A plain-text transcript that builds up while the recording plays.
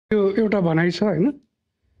एउटा भनाइ छ हैन,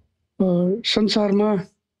 संसारमा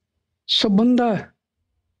सबभन्दा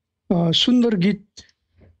सुन्दर गीत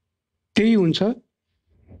त्यही हुन्छ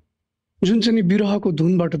जुन चाहिँ विरहको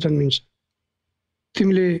धुनबाट जन्मिन्छ।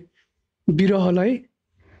 तिमीले विरहलाई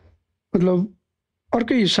मतलब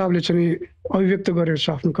अर्कै हिसाबले चाहिँ अभिव्यक्त गरेको छ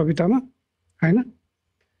आफ्नो कवितामा हैन।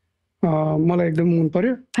 मलाई एकदम मन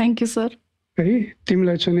पर्यो। Thank you sir. है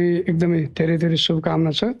तिमीलाई चाहिँ एकदमै धेरै धेरै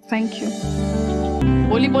शुभकामना छ। Thank you.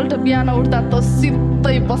 भोलिपल्ट बिहान उठ्दा त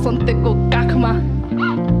सिधै बसन्तेको काखमा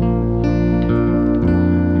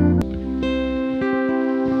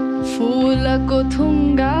फुलको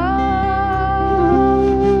थुङ्गा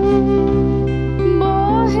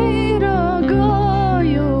बहेर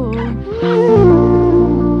गयो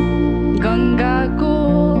गङ्गाको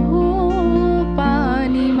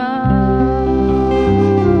पानीमा।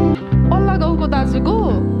 पल्ला गाउँको दाजुको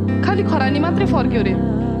खालि खरानी मात्रै फर्क्यो रे।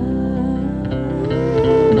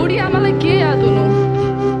 बुढी आमालाई के याद हुनु,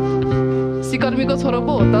 सिकर्मीको छोरो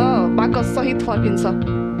पो हो त बाकस सहित फर्किन्छ।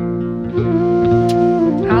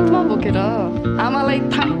 हातमा बोकेर आमालाई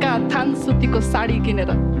थानका थान सुतीको साडी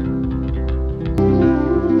किनेर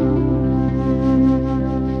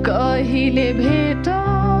कहिले भेट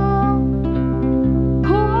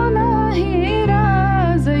होला हेरा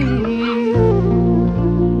जै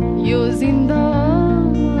यो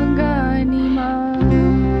जिन्दगानीमा।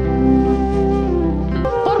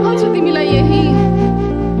 पर्खाउँछु तिमीलाई यही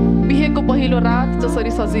बिहेको पहिलो रात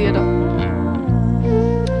जसरी सजिएर।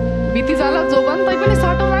 बिति जाला जोबन तै पनि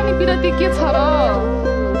साटौला नि बिरती के छ र।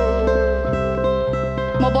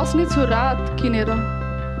 म बस्ने छु रात किनेर।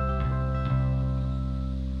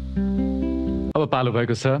 अब पालो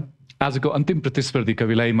भएको छ आजको अन्तिम प्रतिस्पर्धी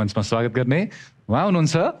कविलाई मञ्चमा स्वागत गर्ने। उहाँ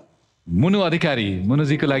हुनुहुन्छ मुनु अधिकारी।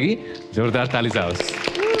 मुनुजीको लागि जोरदार ताली जाओस्।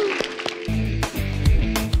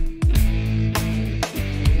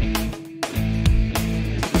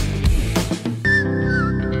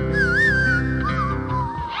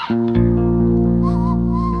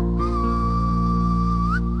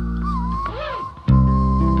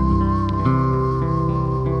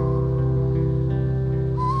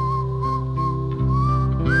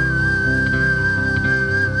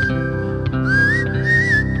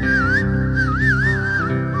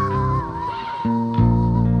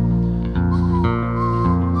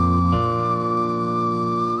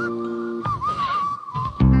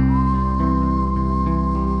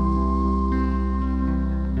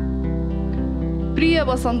 प्रिय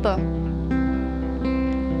बसन्त,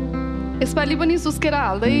 यसपालि पनि सुस्केर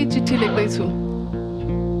हाल्दै चिठी लेख्दैछु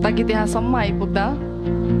ताकि त्यहाँसम्म आइपुग्दा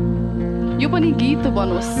यो पनि गीत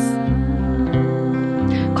बनोस्।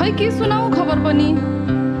 खै के सुनाऊ खबर पनि,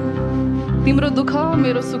 तिम्रो दुःख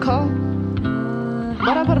मेरो सुख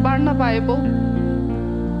बराबर बाँड्न पाए पो।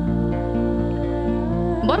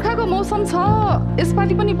 बर्खाको मौसम छ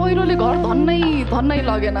यसपालि पनि पहिरोले घर धन्नै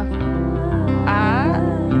लगेन।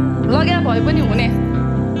 लग्या भए पनि हुने।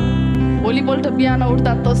 भोलिपल्ट बिहान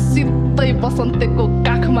उठ्दा त सिधै बसन्तेको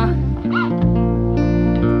काखमा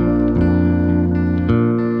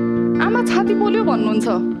आमा छाती पोल्यो भन्नुहुन्छ।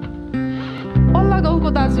 पल्ला गाउँको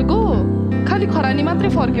दाजुको खालि खरानी मात्रै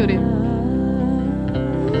फर्क्यो रे।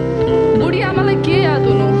 बुढी आमालाई के याद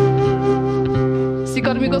हुनु,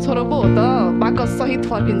 सिकर्मीको छोरो पो हो त बाकस सहित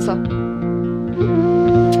फर्किन्छ।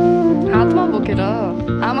 हातमा बोकेर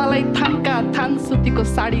आमालाई थानका थान सुतीको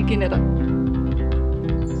साडी किनेर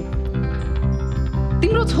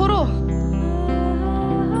तिम्रो छोरो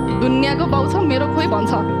दुनियाँको बाउ छ मेरो खोइ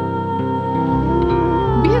भन्छ।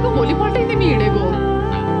 बिहेको भोलिपल्टै तिमी हिँडेको।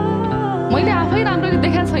 मैले आफै राम्ररी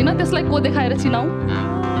देखाएको छैन त्यसलाई को देखाएर चिनाऊ।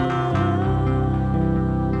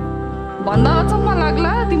 भन्दा अचम्म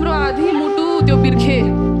लाग्ला तिम्रो आधी मुटु त्यो बिर्खे।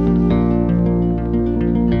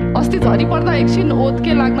 अस्ति झरी पर्दा एकछिन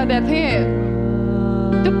ओतके लाग्न दिएथे,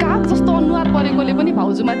 त्यो काग जस्तो अनुहार परेकोले पनि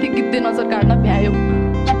भाउजूमाथि गिद्धे नजर काट्न भ्यायो।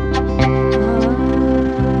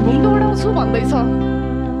 घुम्टो उडाउँछु भन्दैछ,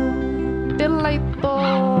 त्यसलाई त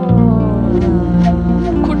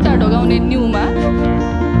खुट्टा ढोगाउने न्युमा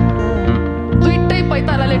दुईटै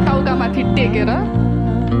पैतालाले टाउकामाथि टेकेर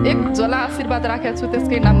एक झोला आशीर्वाद राखेको छु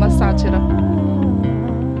त्यसकै नाममा साँचेर।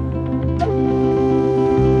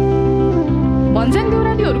 भन्छन्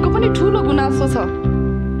देउरालीहरूको पनि ठुलो गुनासो छ,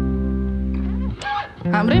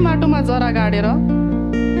 हाम्रै माटोमा जरा गाडेर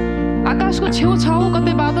आकाशको छेउछाउ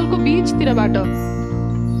कतै बादलको बीचतिरबाट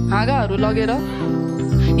हाँगाहरू लगेर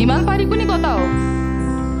हिमाल पारी कुनै कता हो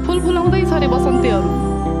फुल फुलाउँदैछ रे बसन्तेहरू।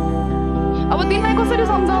 अब तिमीलाई कसरी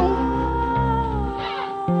सम्झाऊ,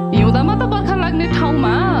 हिउँदामा त बर्खा लाग्ने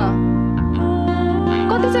ठाउँमा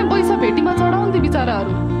कति चाहिँ पैसा भेटीमा चढाउँथे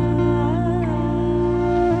बिचराहरू।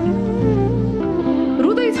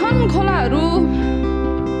 रुँदैछन् खोलाहरू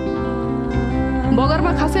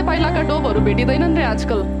बगरमा खासै पाइलाका डोबहरू भेटिँदैनन् रे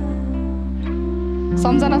आजकल।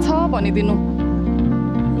 सम्झना छ भनिदिनु,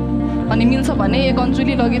 अनि मिल्छ भने एक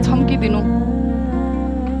अञ्जुली लगी छम्किदिनु।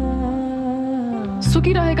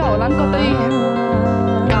 सुकिरहेका होलान् कतै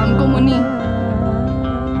घामको मुनि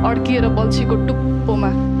अड्किएर बल्छीको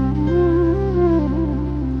टुप्पोमा।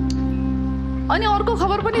 अनि अर्को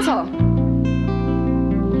खबर पनि छ,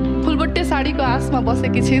 फुलबट्टे साडीको आसमा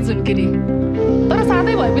बसेकी छे झुन्किरी। तर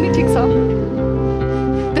साधै भए पनि ठिक छ,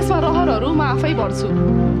 त्यसमा रहरहरू म आफै भर्छु।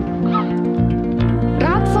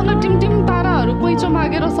 रातसँग टिमटिम ताराहरू पैँचो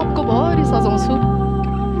मागेर सबको भरि सजाउँछु।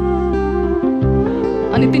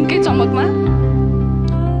 अनि तिनकै चमकमा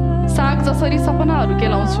साग जसरी सपनाहरू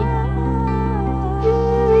केलाउँछु।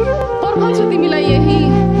 पर्खन्छु तिमीलाई यही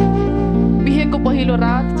बिहेको पहिलो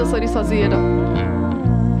रात जसरी सजिएर।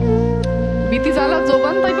 बिति जाला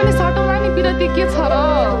जोबन तैपनि साटौला नि पिरती के छ र।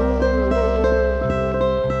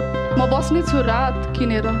 म बस्ने छु रात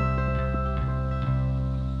किनेर।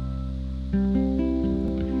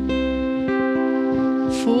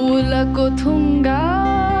 फुलको थुङ्गा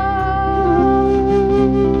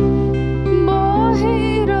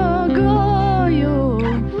बहेर गयो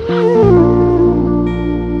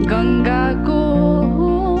गङ्गाको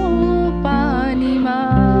पानीमा।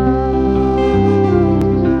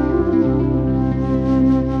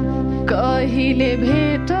 कहिले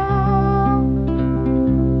भेट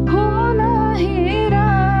होला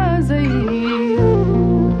हेराजै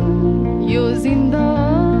यो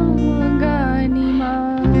जिन्दगानीमा।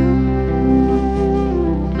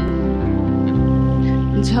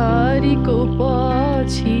 झरीको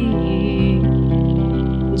पछि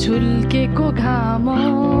झुल्केको घाम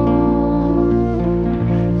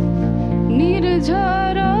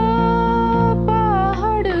निर्झर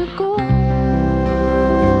पहाडको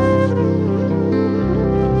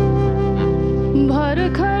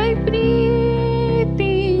भर्खरै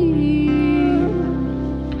प्रीति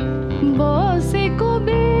बसेको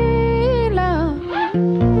बेला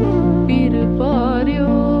पिर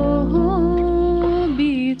पर्यो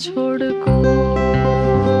बिछोडको।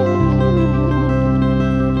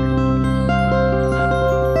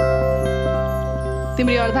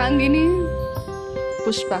 तिम्री अर्धाङ्गिनी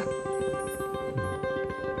पुष्पा।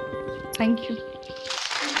 Thank you.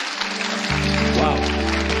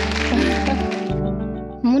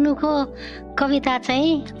 मुनुको कविता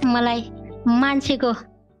चाहिँ मलाई मान्छेको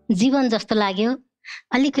जीवन जस्तो लाग्यो।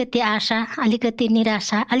 अलिकति आशा, अलिकति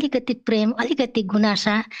निराशा, अलिकति प्रेम, अलिकति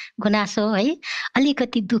गुनासो है,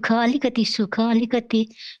 अलिकति दुःख, अलिकति सुख, अलिकति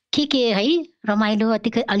के है, रमाइलो,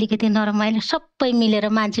 अलिकति नरमाइलो, सबै मिलेर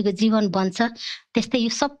मान्छेको जीवन बन्छ। त्यस्तै यो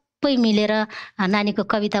सबै मिलेर नानीको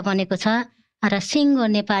कविता बनेको छ र सिङ्गो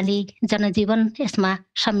नेपाली जनजीवन यसमा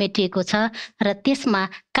समेटिएको छ र त्यसमा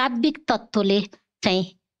काव्यिक तत्त्वले चाहिँ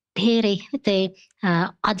धेरै चाहिँ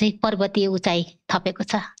अझै पर्वतीय उचाइ थपेको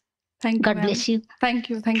छ। God bless you. Thank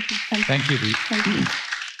you.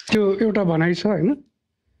 त्यो एउटा भनाइ छ होइन,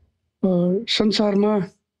 संसारमा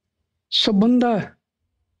सबभन्दा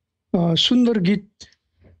सुन्दर गीत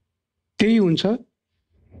त्यही हुन्छ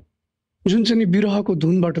जुन चाहिँ विरहको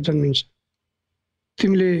धुनबाट जन्मिन्छ।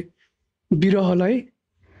 तिमीले विरहलाई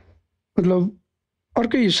मतलब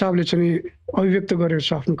अर्कै हिसाबले चाहिँ अभिव्यक्त गरेको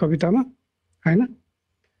छ आफ्नो कवितामा होइन।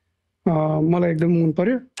 मलाई एकदम मन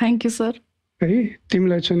पर्यो। Thank you sir. है,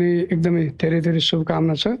 तिमीलाई चाहिँ एकदमै धेरै धेरै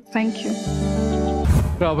शुभकामना छ। Thank you.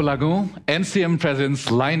 र अब लागौँ एनसिएम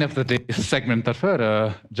presence line of the day सेगमेन्टतर्फ।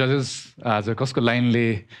 र जजेस आज कसको लाइनले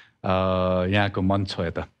यहाँको मन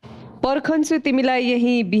छोयो त? पर्खन्छु तिमीलाई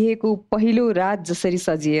यही बिहेको पहिलो रात जसरी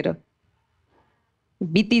सजिएर।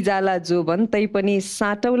 बिति जाला जोबन तैपनि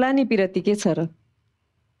साटौला नि पिरती के छ र।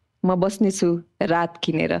 म बस्नेछु रात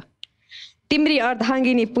किनेर। तिम्री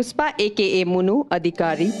अर्धाङ्गिनी पुष्पा एकेए मुनु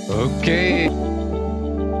अधिकारी। ओके।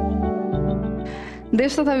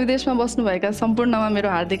 देश तथा विदेशमा बस्नुभएका सम्पूर्णमा मेरो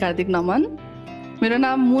हार्दिक नमन। मेरो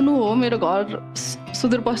नाम मुनु हो। मेरो घर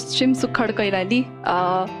सुदूरपश्चिम सुक्खड कैलाली।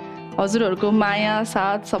 हजुरहरूको माया,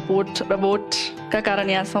 साथ, सपोर्ट र भोटका कारण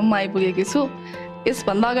यहाँसम्म आइपुगेकी छु।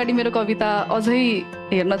 यसभन्दा अगाडि मेरो कविता अझै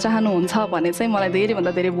हेर्न चाहनुहुन्छ भने चाहिँ मलाई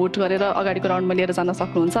धेरैभन्दा धेरै भोट गरेर अगाडिको राउन्डमा लिएर जान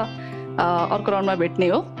सक्नुहुन्छ। अर्को राउन्डमा भेट्ने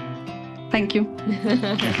हो। Thank you.